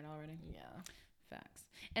hammered already. Yeah, facts.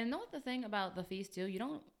 And know what the thing about the feast too? You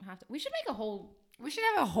don't have to. We should make a whole. We should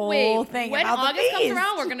have a whole thing when about August the feast. comes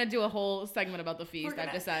around, we're gonna do a whole segment about the feast.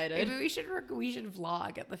 I've decided. Maybe we should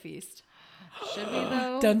vlog at the feast. Should we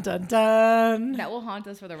though? Dun dun dun. That will haunt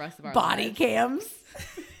us for the rest of our body lives. Cams.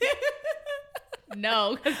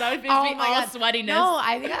 No, because that would be all sweatiness. No,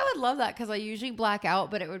 I think I would love that because I usually black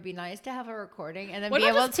out, but it would be nice to have a recording and then be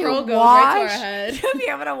able to watch. Right to our head? Be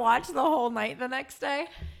able to watch the whole night the next day.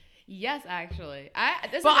 Yes, actually.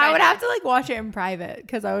 I would have to like watch it in private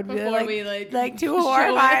because I would be like too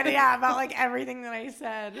horrified. Yeah, about like everything that I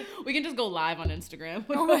said. We can just go live on Instagram.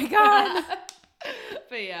 Oh my God.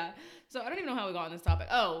 But yeah, so I don't even know how we got on this topic.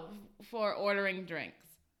 Oh, for ordering drinks.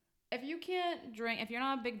 If you can't drink, if you're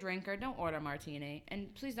not a big drinker, don't order martini.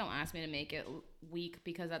 And please don't ask me to make it weak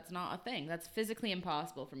because that's not a thing. That's physically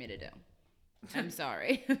impossible for me to do. I'm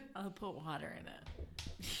sorry. I'll put water in it.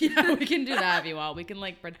 Yeah, we can do that if you want. We can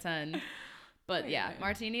like pretend. But yeah,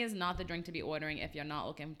 martini is not the drink to be ordering if you're not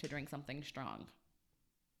looking to drink something strong.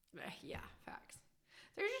 Yeah, facts.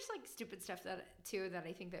 There's just like stupid stuff that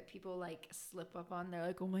I think that people like slip up on. They're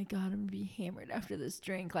like, oh my God, I'm gonna be hammered after this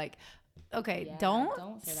drink. Like, okay,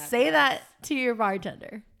 don't say that to your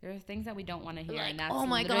bartender. There are things that we don't want to hear, like, and that's oh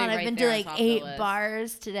my God, I've been to like 8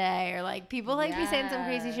 bars today, or like people like be saying some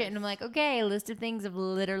crazy shit, and I'm like, okay, a list of things of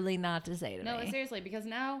literally not to say today. No, seriously, because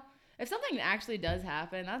now if something actually does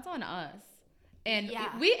happen, that's on us. And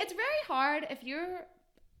Yeah. it's very hard if you're,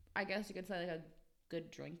 I guess you could say, like a good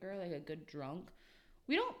drinker, like a good drunk.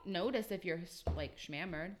 We don't notice if you're like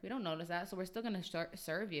schmammered. We don't notice that, so we're still gonna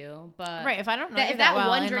serve you. But right, if I don't know if that well,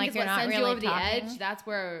 one and, drink like, is what not sends really you over talking, the edge, that's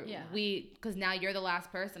where yeah. because now you're the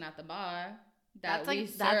last person at the bar that that's we like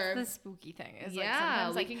serve. that's the spooky thing. Is Yeah, like sometimes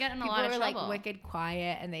we like can get in a people lot of are trouble. like wicked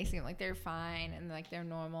quiet and they seem like they're fine and like they're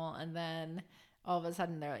normal, and then all of a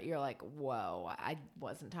sudden you're like, whoa, I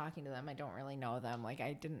wasn't talking to them. I don't really know them. Like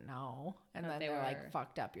I didn't know, and then they're like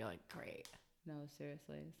fucked up. You're like, great. No,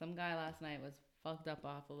 seriously. Some guy last night was fucked up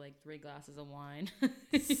off of like 3 glasses of wine.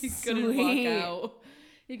 He couldn't walk out.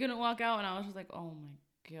 He couldn't walk out, and I was just like, oh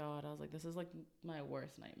my God. I was like, this is like my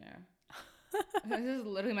worst nightmare. This is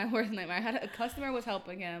literally my worst nightmare. I had a customer was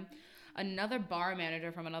helping him. Another bar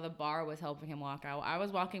manager from another bar was helping him walk out. I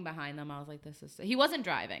was walking behind them. I was like, this is... He wasn't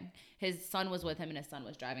driving. His son was with him, and his son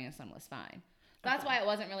was driving. His son was fine. That's why it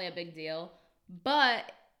wasn't really a big deal.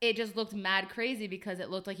 But it just looked mad crazy because it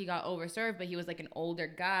looked like he got overserved, but he was like an older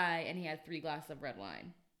guy, and he had 3 glasses of red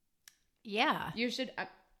wine. Yeah. You should...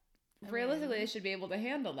 realistically, they should be able to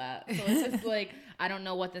handle that. So it's just like, I don't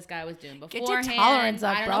know what this guy was doing beforehand. Get your tolerance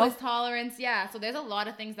up, I don't bro. know his tolerance. Yeah. So there's a lot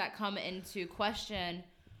of things that come into question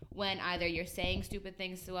when either you're saying stupid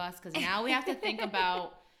things to us, because now we have to think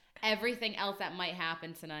about everything else that might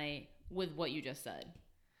happen tonight with what you just said.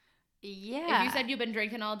 Yeah. If you said you've been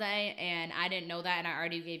drinking all day and I didn't know that and I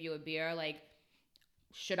already gave you a beer, like,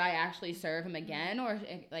 should I actually serve him again? Or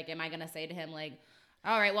like, am I going to say to him, like,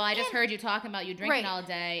 all right, well, I just heard you talking about you drinking all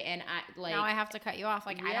day, and now I have to cut you off.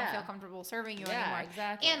 Like, I don't feel comfortable serving you anymore.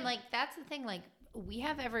 Exactly. And like, that's the thing. Like, we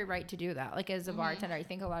have every right to do that. Like, as a bartender, I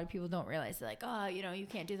think a lot of people don't realize, they're like, oh, you know, you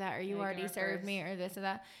can't do that, or you already served me, or this or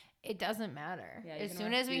that. It doesn't matter. Yeah, as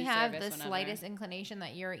soon as we have the slightest inclination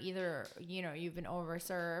that you're either, you know, you've been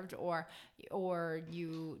overserved, or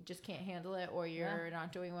you just can't handle it, or you're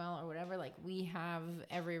not doing well, or whatever, like, we have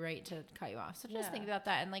every right to cut you off. So just think about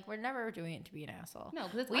that. And like, we're never doing it to be an asshole. No,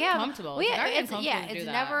 because it's uncomfortable. It's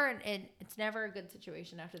never a good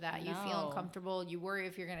situation after that. You feel uncomfortable. You worry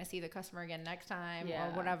if you're going to see the customer again next time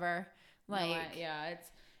or whatever. Like,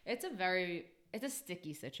 it's a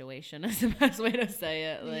sticky situation is the best way to say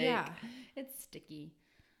it. Like, it's sticky.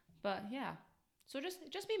 But yeah. So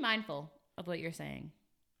just be mindful of what you're saying.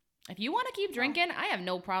 If you want to keep drinking, I have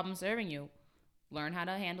no problem serving you. Learn how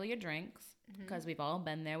to handle your drinks, because we've all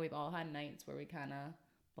been there. We've all had nights where we kind of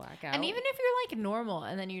black out. And even if you're like normal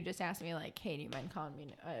and then you just ask me like, hey, do you mind calling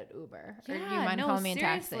me an Uber? Or do you mind calling me a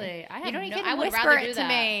taxi? You don't even whisper it to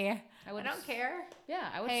me. I don't care. Yeah,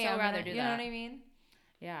 I would rather do that. You know what I mean?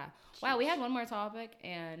 Yeah. Wow, we had one more topic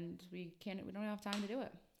and we don't have time to do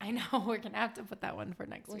it. I know, we're going to have to put that one for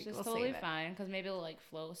next week. Which is totally fine, because maybe it'll like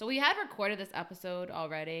flow. So we had recorded this episode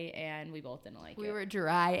already and we both didn't like it. We were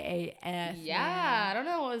dry AF. Yeah, I don't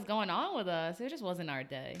know what was going on with us. It just wasn't our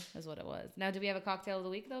day, is what it was. Now, do we have a cocktail of the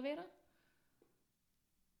week though, Veda?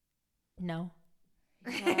 No.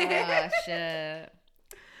 Oh, shit.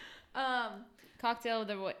 Cocktail of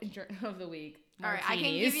the week. All right, I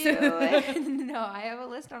can give you. No, I have a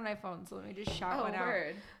list on my phone, so let me just shout one out.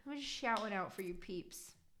 Let me just shout one out for you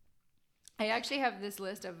peeps. I actually have this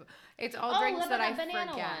list of it's all drinks that I forget.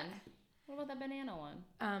 What about the banana one?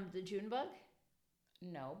 The June bug.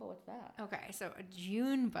 No, but what's that? Okay, so a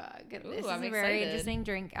June bug. Ooh, this is a very interesting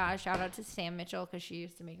drink. Shout out to Sam Mitchell, because she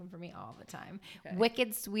used to make them for me all the time. Okay.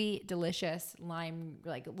 Wicked sweet, delicious, lime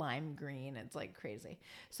green. It's like crazy.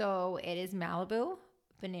 So it is Malibu,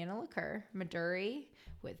 banana liqueur, Maduri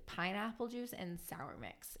with pineapple juice and sour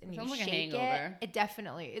mix. And you shake it. It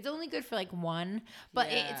definitely. It's only good for like one, but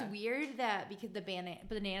it's weird that because the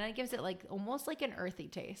banana gives it like almost like an earthy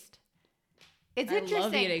taste. It's interesting. I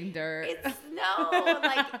love eating dirt. It's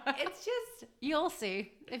just, you'll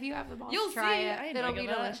see. If you have the balls to try it, it'll be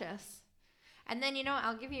delicious. And then,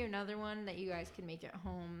 I'll give you another one that you guys can make at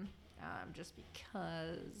home, just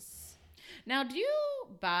because. Now, do you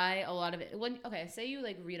buy a lot of it? Say you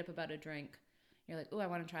like read up about a drink. You're like, oh, I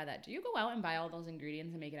want to try that. Do you go out and buy all those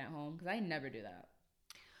ingredients and make it at home? Because I never do that.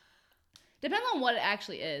 Depends on what it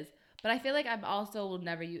actually is. But I feel like I also will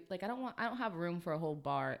never use, like, I don't have room for a whole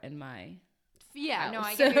bar in my house. No,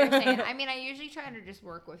 I get what you're saying. I mean, I usually try to just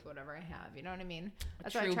work with whatever I have. You know what I mean?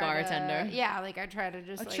 That's a true bartender. I try to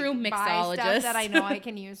just true mixologist. Buy stuff that I know I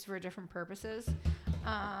can use for different purposes.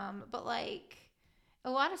 But like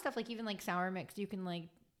a lot of stuff, like even like sour mix, you can like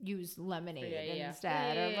use lemonade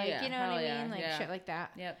instead, or like you know what I mean, like shit like that.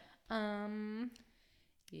 Yep.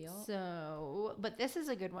 Yep. So, but this is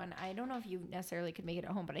a good one. I don't know if you necessarily could make it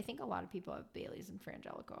at home, but I think a lot of people have Baileys and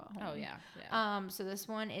Frangelico at home. Oh yeah. So this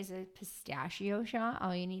one is a pistachio shot.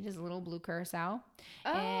 All you need is a little blue curacao.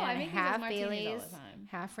 Oh, and I make half these as martinis Baileys, all the time.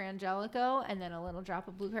 half Frangelico, and then a little drop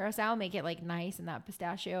of blue curacao. Make it like nice in that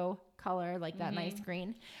pistachio color, like that nice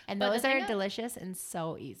green. And But those are delicious and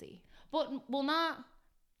so easy. Well, not.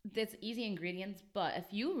 It's easy ingredients, but if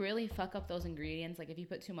you really fuck up those ingredients, like if you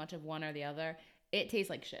put too much of one or the other, it tastes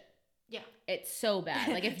like shit. Yeah. It's so bad.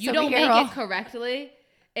 Like if you So don't make it correctly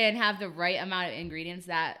and have the right amount of ingredients,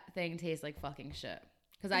 that thing tastes like fucking shit.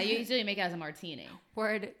 Because I usually make it as a martini.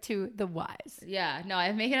 Word to the wise. Yeah. No,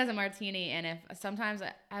 I make it as a martini. And if sometimes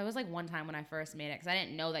I was like one time when I first made it, because I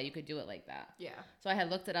didn't know that you could do it like that. Yeah. So I had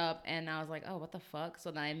looked it up and I was like, oh, what the fuck? So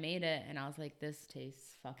then I made it and I was like, this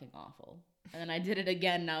tastes fucking awful. And then I did it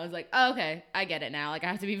again and I was like, oh, okay, I get it now. Like I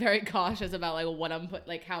have to be very cautious about like what I'm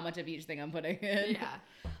how much of each thing I'm putting in. Yeah.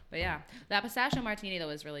 But yeah, that pistachio martini though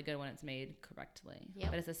is really good when it's made correctly. Yeah.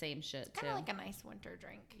 But it's the same shit it's too. Kind of like a nice winter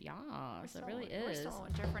drink. Yes, it really is. We're still in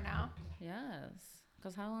winter for now. Yes.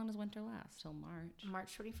 Because how long does winter last? Till March.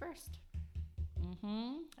 March 21st.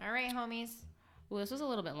 Mm-hmm. All right, homies. Well, this was a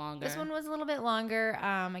little bit longer. This one was a little bit longer.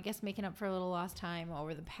 I guess making up for a little lost time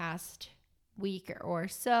over the past week or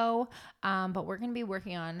so, but we're going to be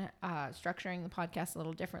working on structuring the podcast a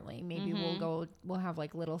little differently. Maybe we'll have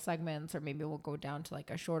like little segments, or maybe we'll go down to like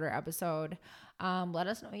a shorter episode. Let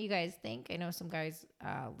us know what you guys think. I know some guys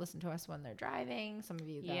listen to us when they're driving. Some of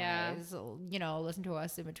you guys listen to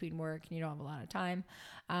us in between work and you don't have a lot of time,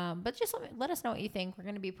 but just let us know what you think. We're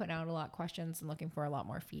going to be putting out a lot of questions and looking for a lot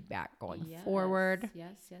more feedback going forward.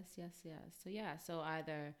 Yes. So yeah, so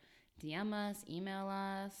either DM us, email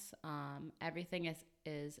us. Everything is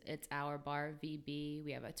It's Our Bar VB.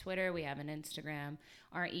 We have a Twitter. We have an Instagram.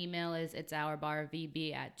 Our email is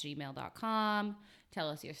itsourbarvb@gmail.com. Tell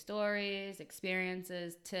us your stories,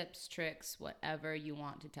 experiences, tips, tricks, whatever you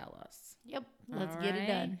want to tell us. Yep. Let's get it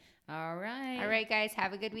done. All right. All right, guys.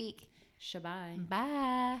 Have a good week. Shabai.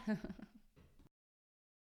 Bye.